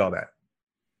do you read all that?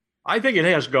 I think it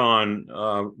has gone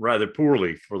rather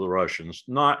poorly for the Russians,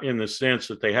 not in the sense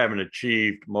that they haven't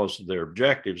achieved most of their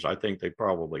objectives. I think they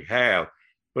probably have,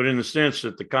 but in the sense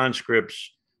that the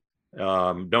conscripts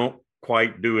don't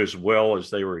quite do as well as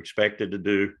they were expected to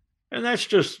do. And that's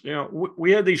just,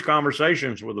 we had these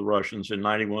conversations with the Russians in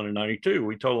 91 and 92.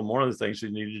 We told them one of the things they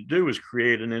needed to do was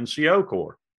create an NCO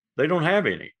corps. They don't have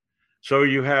any. So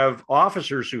you have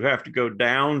officers who have to go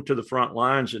down to the front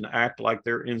lines and act like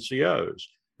they're NCOs.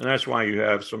 And that's why you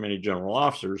have so many general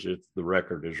officers, if the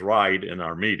record is right in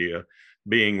our media,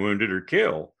 being wounded or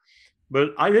killed.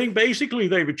 But I think basically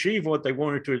they've achieved what they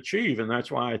wanted to achieve. And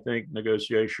that's why I think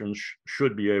negotiations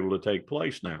should be able to take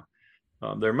place now.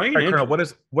 Their main Colonel, what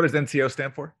does NCO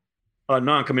stand for?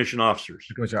 Non-commissioned officers.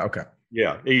 Okay.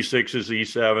 Yeah, E6s,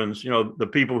 E7s, the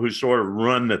people who sort of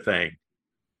run the thing.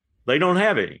 They don't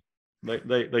have any.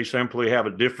 They simply have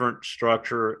a different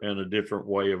structure and a different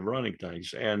way of running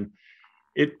things. And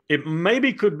it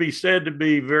maybe could be said to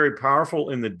be very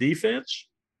powerful in the defense.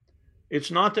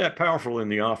 It's not that powerful in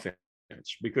the offense,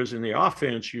 because in the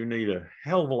offense, you need a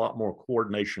hell of a lot more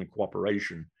coordination and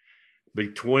cooperation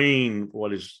between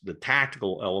what is the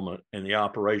tactical element and the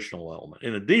operational element.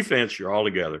 In the defense, you're all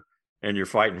together and you're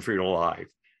fighting for your life.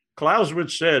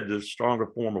 Clausewitz said the stronger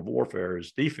form of warfare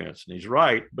is defense, and he's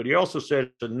right, but he also said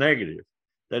it's a negative.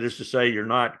 That is to say, you're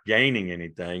not gaining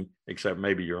anything except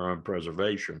maybe your own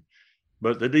preservation.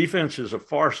 But the defense is a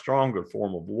far stronger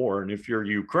form of war. And if you're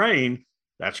Ukraine,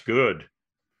 that's good.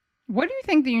 What do you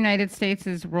think the United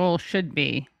States' role should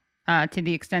be, to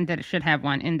the extent that it should have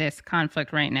one in this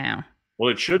conflict right now? Well,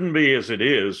 it shouldn't be as it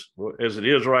is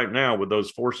right now with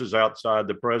those forces outside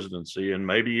the presidency and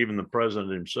maybe even the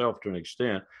president himself to an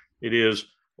extent. It is,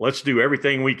 let's do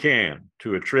everything we can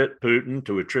to attrit Putin,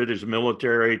 to attrit his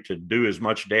military, to do as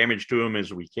much damage to him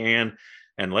as we can.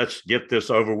 And let's get this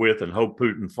over with and hope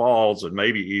Putin falls, and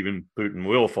maybe even Putin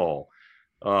will fall.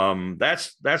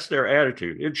 That's their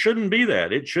attitude. It shouldn't be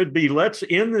that. It should be, let's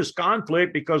end this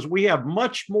conflict because we have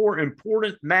much more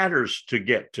important matters to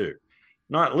get to,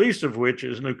 not least of which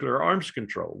is nuclear arms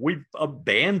control. We've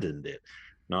abandoned it,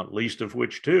 not least of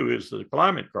which, too, is the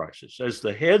climate crisis. As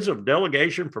the heads of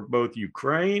delegation for both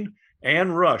Ukraine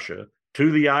and Russia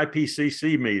to the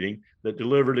IPCC meeting that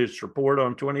delivered its report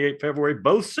on 28 February,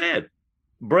 both said,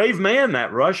 brave man,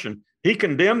 that Russian, he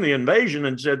condemned the invasion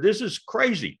and said, this is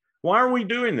crazy. Why are we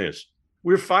doing this?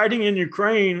 We're fighting in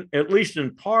Ukraine, at least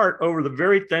in part, over the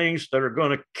very things that are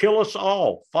going to kill us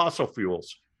all, fossil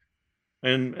fuels.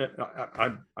 And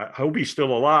I hope he's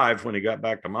still alive when he got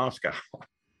back to Moscow.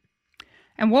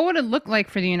 And what would it look like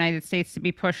for the United States to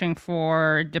be pushing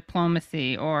for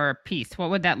diplomacy or peace? What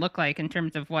would that look like in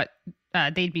terms of what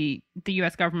the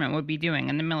U.S. government would be doing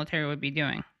and the military would be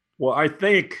doing? Well, I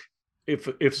think if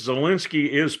Zelensky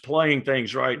is playing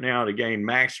things right now to gain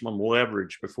maximum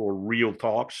leverage before real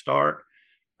talks start,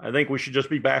 I think we should just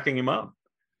be backing him up.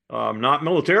 Not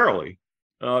militarily,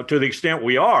 to the extent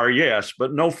we are, yes,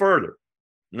 but no further.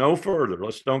 No further.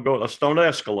 Let's don't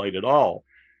escalate at all.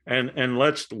 And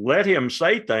let's let him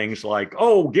say things like,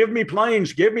 oh, give me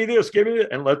planes, give me this,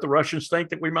 and let the Russians think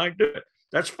that we might do it.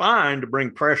 That's fine to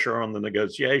bring pressure on the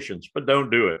negotiations, but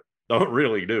don't do it. Don't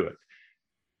really do it.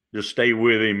 Just stay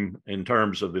with him in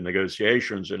terms of the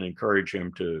negotiations and encourage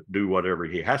him to do whatever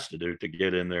he has to do to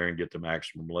get in there and get the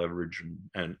maximum leverage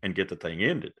and get the thing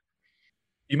ended.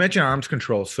 You mentioned arms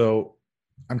control. So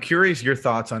I'm curious your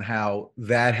thoughts on how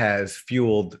that has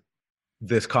fueled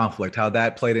this conflict, how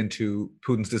that played into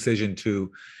Putin's decision to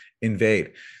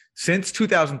invade. Since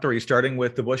 2003, starting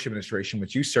with the Bush administration,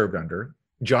 which you served under,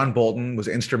 John Bolton was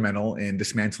instrumental in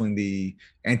dismantling the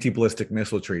anti-ballistic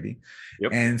missile treaty.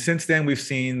 Yep. And since then, we've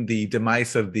seen the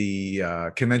demise of the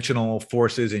conventional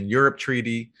forces in Europe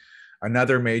treaty,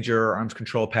 another major arms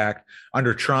control pact.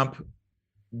 Under Trump,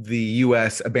 the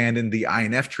U.S. abandoned the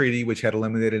INF treaty, which had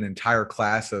eliminated an entire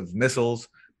class of missiles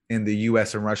in the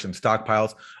U.S. and Russian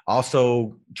stockpiles.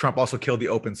 Trump also killed the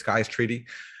Open Skies Treaty.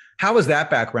 How has that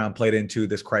background played into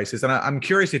this crisis? And I'm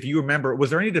curious if you remember,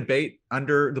 was there any debate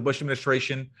under the Bush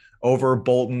administration over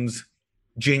Bolton's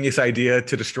genius idea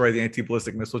to destroy the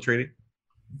anti-ballistic missile treaty?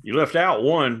 You left out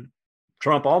one.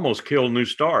 Trump almost killed New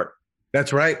START.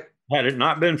 That's right. Had it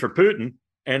not been for Putin,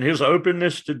 and his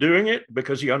openness to doing it,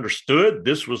 because he understood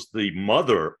this was the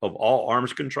mother of all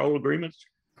arms control agreements,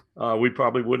 we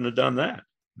probably wouldn't have done that.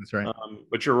 That's right.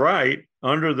 But you're right.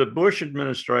 Under the Bush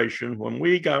administration, when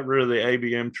we got rid of the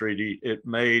ABM treaty, it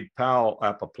made Powell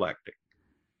apoplectic.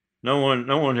 No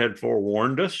one had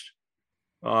forewarned us.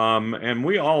 And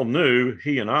we all knew,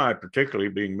 he and I, particularly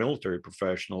being military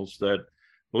professionals, that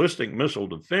ballistic missile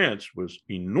defense was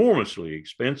enormously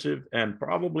expensive and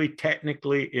probably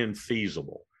technically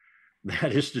infeasible.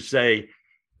 That is to say,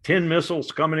 10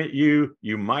 missiles coming at you,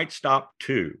 you might stop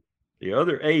 2. The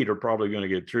other 8 are probably going to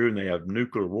get through, and they have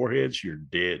nuclear warheads. You're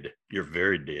dead. You're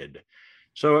very dead.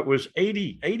 So it was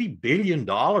 $80 billion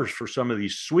for some of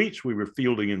these suites we were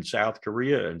fielding in South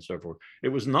Korea and so forth. It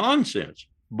was nonsense,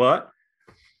 but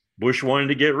Bush wanted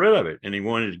to get rid of it, and he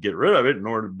wanted to get rid of it in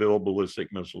order to build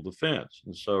ballistic missile defense.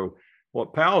 And so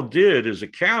what Powell did as a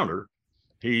counter,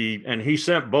 he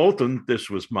sent Bolton, this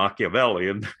was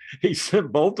Machiavellian, he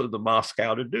sent Bolton to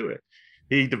Moscow to do it.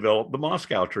 He developed the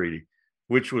Moscow Treaty,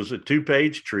 which was a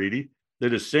 2-page treaty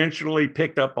that essentially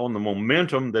picked up on the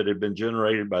momentum that had been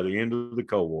generated by the end of the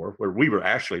Cold War, where we were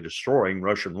actually destroying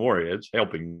Russian warheads,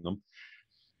 helping them.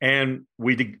 And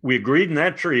we agreed in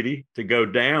that treaty to go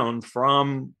down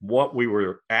from what we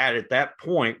were at that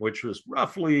point, which was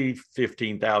roughly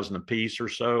 15,000 apiece or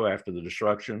so after the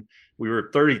destruction. We were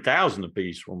at 30,000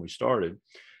 apiece when we started,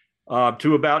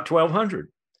 to about 1,200.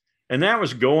 And that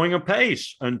was going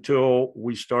apace until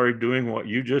we started doing what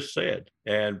you just said.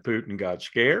 And Putin got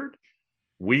scared.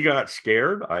 We got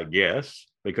scared, I guess,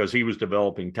 because he was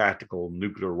developing tactical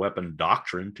nuclear weapon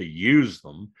doctrine to use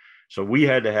them. So we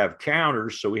had to have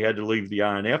counters. So we had to leave the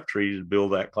INF Treaty to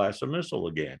build that class of missile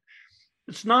again.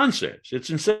 It's nonsense. It's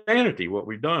insanity what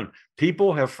we've done.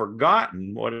 People have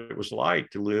forgotten what it was like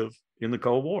to live in the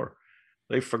Cold War.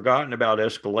 They've forgotten about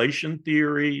escalation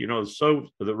theory. So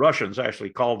the Russians actually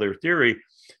call their theory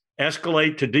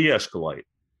escalate to de-escalate.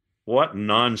 What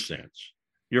nonsense.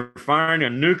 You're firing a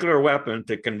nuclear weapon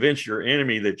to convince your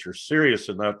enemy that you're serious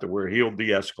enough to where he'll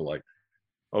de-escalate.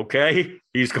 Okay,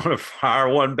 he's going to fire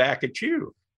one back at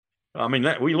you. I mean,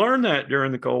 we learned that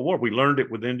during the Cold War. We learned it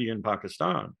with India and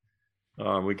Pakistan.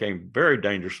 We came very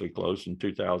dangerously close in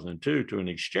 2002 to an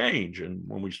exchange. And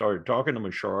when we started talking to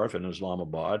Musharraf in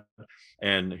Islamabad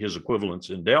and his equivalents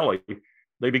in Delhi,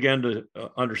 they began to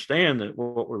understand that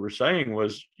what we were saying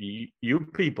was, you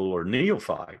people are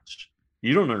neophytes.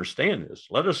 You don't understand this.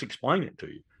 Let us explain it to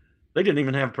you. They didn't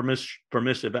even have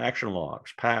permissive action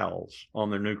logs, PALs, on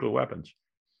their nuclear weapons.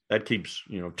 That keeps,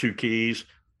 2 keys,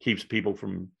 keeps people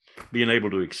from being able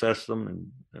to access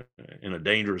them in a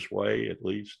dangerous way, at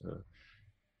least.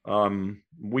 We're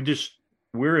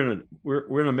in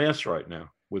a mess right now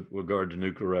with regard to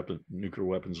nuclear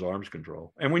weapons arms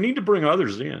control, and we need to bring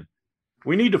others in.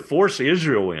 We need to force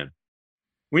Israel in.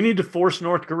 We need to force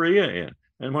North Korea in.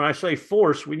 And when I say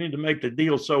force, we need to make the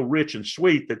deal so rich and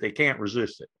sweet that they can't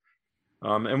resist it.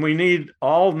 And we need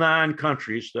all 9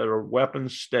 countries that are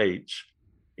weapons states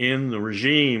in the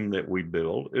regime that we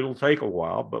build. It'll take a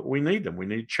while, but we need them. We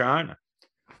need China.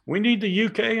 We need the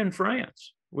UK and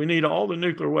France. We need all the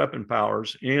nuclear weapon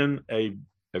powers in a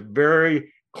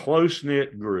very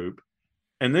close-knit group.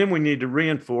 And then we need to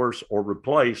reinforce or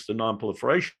replace the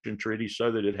non-proliferation treaty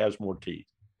so that it has more teeth.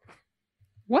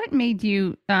 What made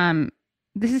you,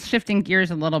 this is shifting gears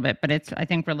a little bit, but it's, I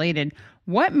think, related.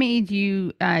 What made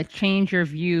you change your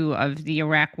view of the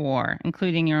Iraq War,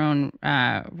 including your own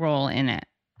role in it?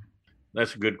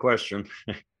 That's a good question.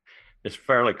 It's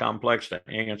fairly complex to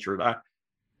answer it.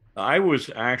 I was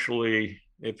actually,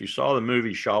 if you saw the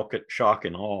movie Shock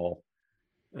and Awe,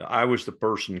 I was the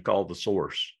person called the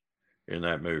source in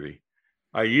that movie.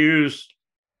 I used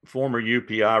former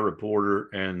UPI reporter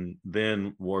and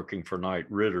then working for Knight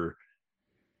Ridder,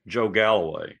 Joe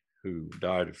Galloway, who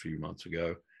died a few months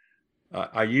ago.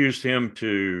 I used him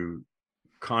to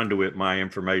conduit my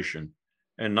information.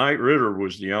 And Knight Ridder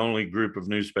was the only group of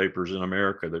newspapers in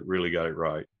America that really got it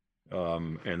right.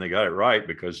 And they got it right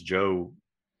because Joe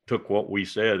took what we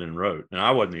said and wrote. And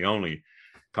I wasn't the only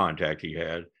contact he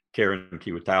had. Karen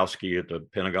Kiewatowski at the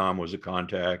Pentagon was a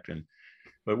contact.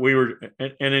 But we were,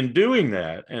 and in doing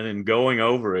that and in going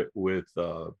over it with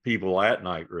people at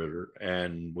Knight Ridder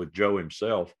and with Joe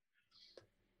himself,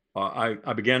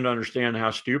 I began to understand how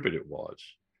stupid it was.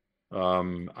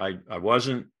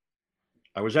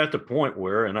 I was at the point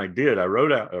where, and I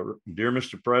wrote out, Dear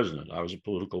Mr. President, I was a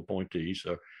political appointee.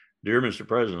 So, Dear Mr.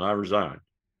 President, I resign.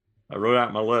 I wrote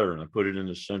out my letter and I put it in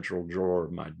the central drawer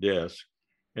of my desk.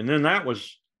 And then that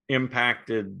was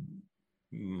impacted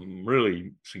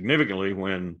really significantly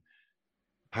when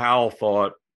Powell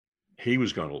thought he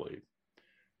was going to leave.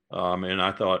 And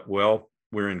I thought, well,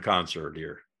 we're in concert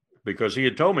here, because he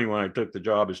had told me when I took the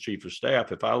job as chief of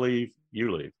staff, if I leave,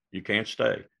 you leave. You can't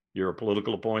stay. You're a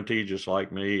political appointee just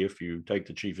like me if you take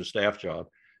the chief of staff job,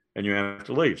 and you have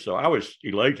to leave. So I was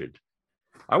elated.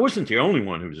 I wasn't the only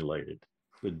one who was elated.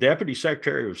 The Deputy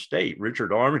Secretary of State,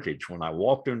 Richard Armitage, when I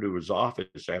walked into his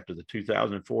office after the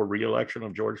 2004 re-election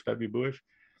of George W. Bush,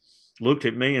 looked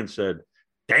at me and said,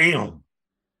 "Damn,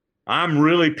 I'm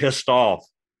really pissed off."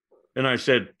 And I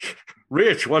said,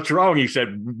 "Rich, what's wrong?" He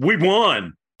said, "We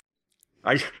won."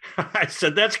 I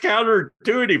said, "That's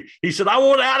counterintuitive." He said, "I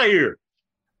want out of here.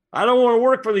 I don't want to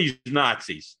work for these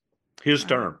Nazis." His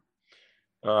term.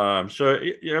 So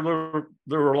yeah,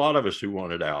 there were a lot of us who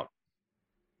wanted out.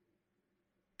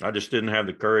 I just didn't have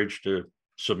the courage to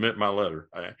submit my letter.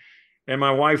 And my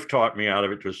wife taught me out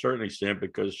of it to a certain extent,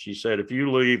 because she said, if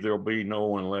you leave, there'll be no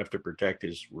one left to protect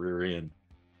his rear end.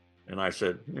 And I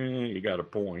said, you got a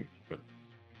point. But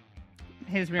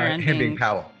his rear end being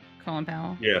Powell. Colin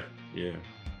Powell. Yeah.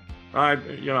 I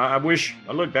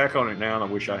look back on it now and I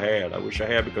wish I had.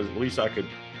 Because at least I could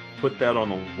put that on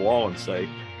the wall and say,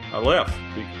 I left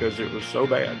because it was so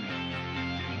bad.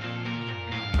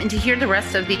 And to hear the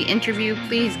rest of the interview,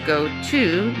 please go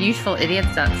to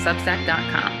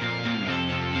usefulidiots.substack.com.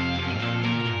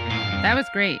 That was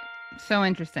great. So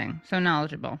interesting. So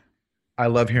knowledgeable. I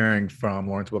love hearing from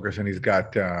Lawrence Wilkerson. He's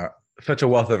got such a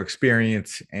wealth of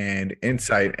experience and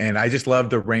insight. And I just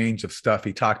love the range of stuff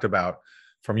he talked about,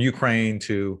 from Ukraine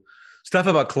to stuff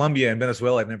about Colombia and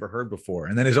Venezuela I'd never heard before.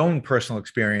 And then his own personal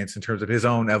experience in terms of his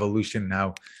own evolution and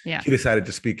how he decided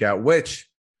to speak out, which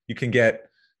you can get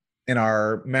in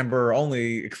our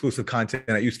member-only exclusive content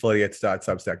at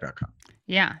usefulidiots.substack.com.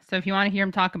 Yeah. So if you want to hear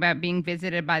him talk about being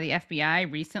visited by the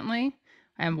FBI recently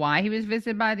and why he was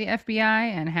visited by the FBI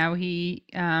and how he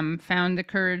found the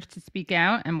courage to speak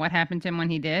out and what happened to him when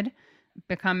he did,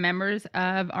 become members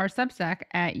of our Substack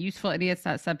at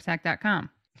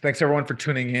usefulidiots.substack.com. Thanks, everyone, for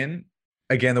tuning in.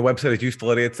 Again, the website is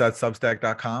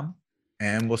usefulidiots.substack.com,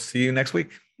 and we'll see you next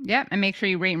week. Yep. And make sure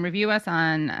you rate and review us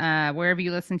on wherever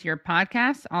you listen to your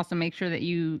podcasts. Also, make sure that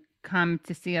you come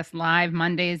to see us live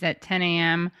Mondays at 10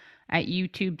 a.m. at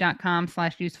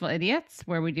youtube.com/usefulidiots,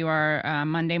 where we do our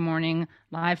Monday morning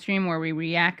live stream where we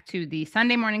react to the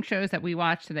Sunday morning shows that we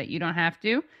watch so that you don't have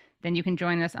to. Then you can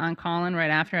join us on Callin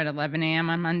right after at 11 a.m.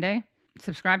 on Monday.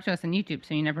 Subscribe to us on YouTube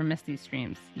so you never miss these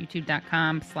streams.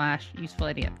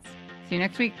 youtube.com/usefulidiots. See you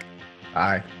next week.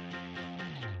 Bye.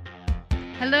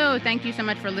 Hello, thank you so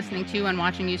much for listening to and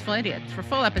watching Useful Idiots. For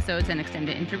full episodes and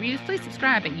extended interviews, please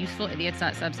subscribe at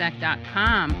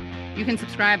usefulidiots.substack.com. You can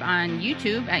subscribe on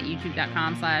YouTube at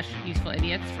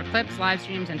youtube.com/usefulidiots for clips, live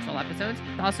streams, and full episodes.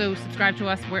 Also, subscribe to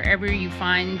us wherever you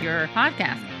find your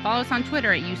podcast. Follow us on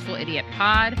Twitter at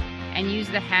UsefulIdiotPod and use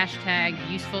the hashtag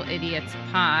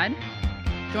UsefulIdiotsPod.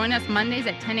 Join us Mondays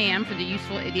at 10 a.m. for the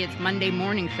Useful Idiots Monday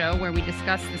Morning Show, where we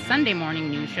discuss the Sunday morning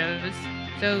news shows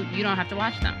so you don't have to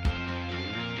watch them.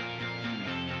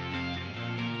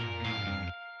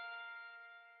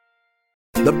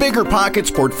 The Bigger Pockets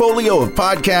portfolio of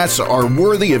podcasts are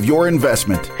worthy of your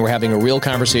investment. We're having a real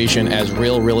conversation as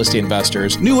real estate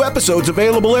investors. New episodes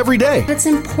available every day. It's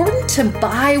important to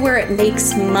buy where it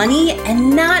makes money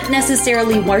and not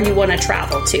necessarily where you want to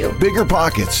travel to. Bigger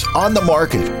Pockets, On the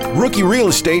Market, Rookie Real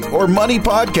Estate, or Money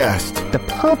Podcast. The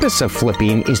purpose of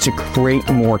flipping is to create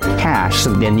more cash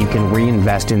so then you can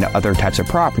reinvest into other types of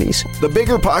properties. The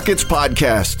Bigger Pockets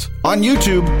Podcast on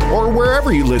YouTube or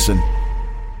wherever you listen.